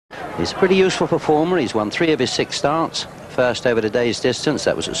He's a pretty useful performer. He's won 3 of his 6 starts. First over the day's distance,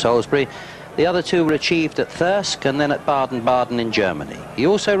 that was at Salisbury. The other 2 were achieved at Thirsk and then at Baden-Baden in Germany. He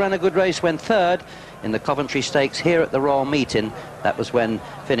also ran a good race when 3rd in the Coventry Stakes here at the Royal Meeting. That was when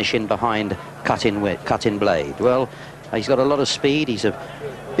finishing behind Cut in Blade. Well, he's got a lot of speed. He's a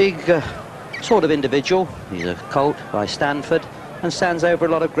big sort of individual. He's a colt by Stanford and stands over a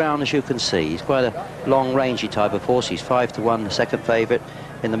lot of ground, as you can see. He's quite a long rangy type of horse. He's 5-1, the second favourite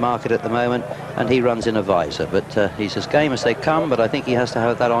in the market at the moment, and he runs in a visor, but he's as game as they come, but I think he has to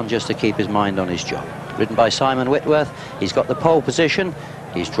have that on just to keep his mind on his job. Ridden by Simon Whitworth, he's got the pole position.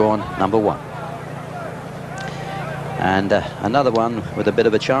 He's drawn number 1. And another one with a bit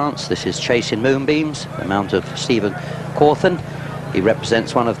of a chance. This is Chasing Moonbeams, the mount of Stephen Cawthon. He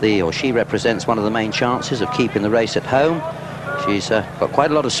represents one of the, or she represents one of the main chances of keeping the race at home. She's got quite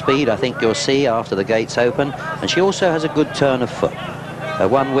a lot of speed, I think you'll see, after the gates open, and she also has a good turn of foot. Her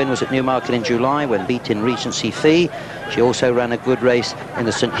 1 win was at Newmarket in July when beating Regency Fee. She also ran a good race in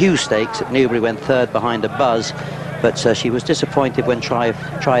the St Hugh Stakes at Newbury when 3rd behind a Buzz, but she was disappointed when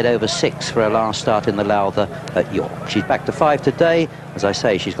tried over 6 for her last start in the Lowther at York. She's back to 5 today. As I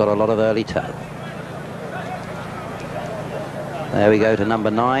say, she's got a lot of early toe. There we go to number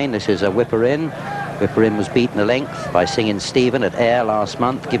 9. This is a Whipper In. Whipper In was beaten a length by Singing Stephen at Ayr last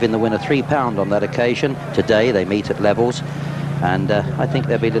month, giving the winner £3 on that occasion. Today they meet at levels, and I think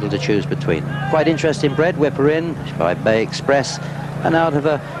there'll be little to choose between them. Quite interesting bred, Whipper In, by Bay Express, and out of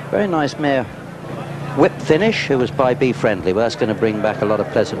a very nice mare, Whip Finish, who was by Be Friendly. Well, that's going to bring back a lot of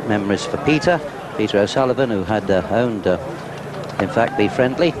pleasant memories for Peter O'Sullivan, who had owned, in fact, Be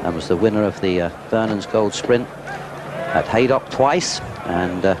Friendly, and was the winner of the Vernon's Gold Sprint at Haydock twice,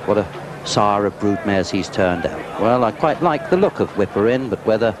 and what a sire of brood mares he's turned out. Well, I quite like the look of Whipper In, but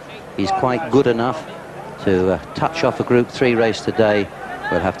whether he's quite good enough to touch off a Group 3 race today,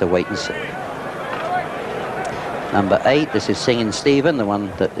 we'll have to wait and see. Number 8, this is Singing Stephen, the one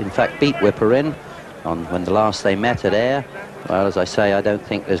that in fact beat Whipper In when the last they met at Ayr. Well, as I say, I don't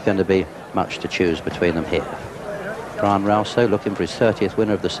think there's going to be much to choose between them here. Brian Rousseau looking for his 30th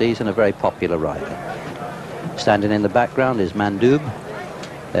winner of the season, a very popular rider. Standing in the background is Mandub.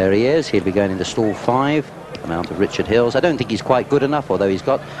 There he is. He'll be going into stall 5, the mount of Richard Hills. I don't think he's quite good enough, although he's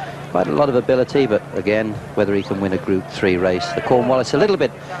got quite a lot of ability, but again, whether he can win a Group 3 race. The Cornwallis a little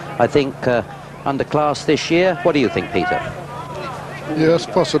bit, I think, underclassed this year. What do you think, Peter? Yes,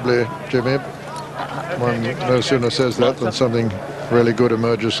 possibly, Jimmy. One no sooner says that than something really good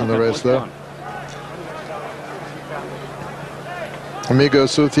emerges in the race there. Amigo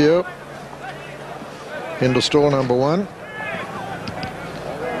Suthio into stall number 1.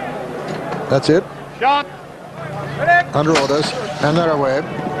 That's it. Shot. Under orders, and they're away.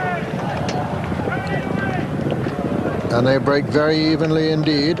 And they break very evenly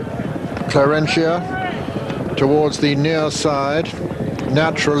indeed. Clarentia towards the near side,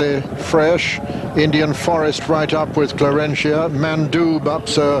 naturally fresh. Indian Forest right up with Clarentia. Mandub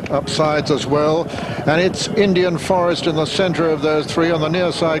upsides as well. And it's Indian Forest in the center of those 3. On the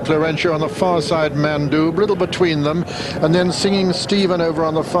near side, Clarentia. On the far side, Mandub. Little between them. And then Singing Stephen over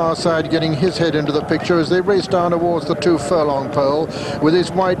on the far side, getting his head into the picture as they race down towards the 2 furlong pole. With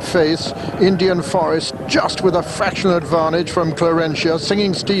his white face, Indian Forest just with a fractional advantage from Clarentia.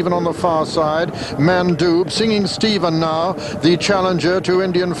 Singing Stephen on the far side. Mandub. Singing Stephen now, the challenger to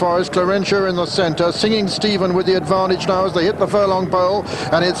Indian Forest. Clarentia in the center. Singing Stephen with the advantage now as they hit the furlong pole,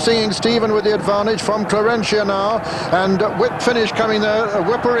 and it's Singing Stephen with the advantage from Clarentia now, and Whip Finish coming there,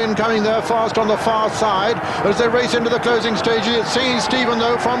 Whipper In coming there fast on the far side as they race into the closing stages. It's Singing Stephen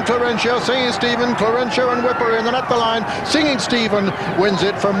though from Clarentia. Singing Stephen, Clarentia and Whipper In, and at the line Singing Stephen wins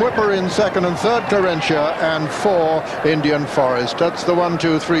it from Whipper In 2nd and 3rd Clarentia, and 4 Indian Forest. That's the 1,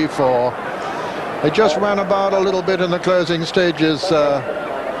 2, 3, 4. They just ran about a little bit in the closing stages,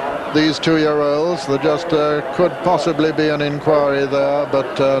 these 2-year-olds. There just could possibly be an inquiry there,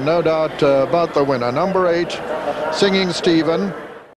 but no doubt about the winner. Number 8, Singing Stephen.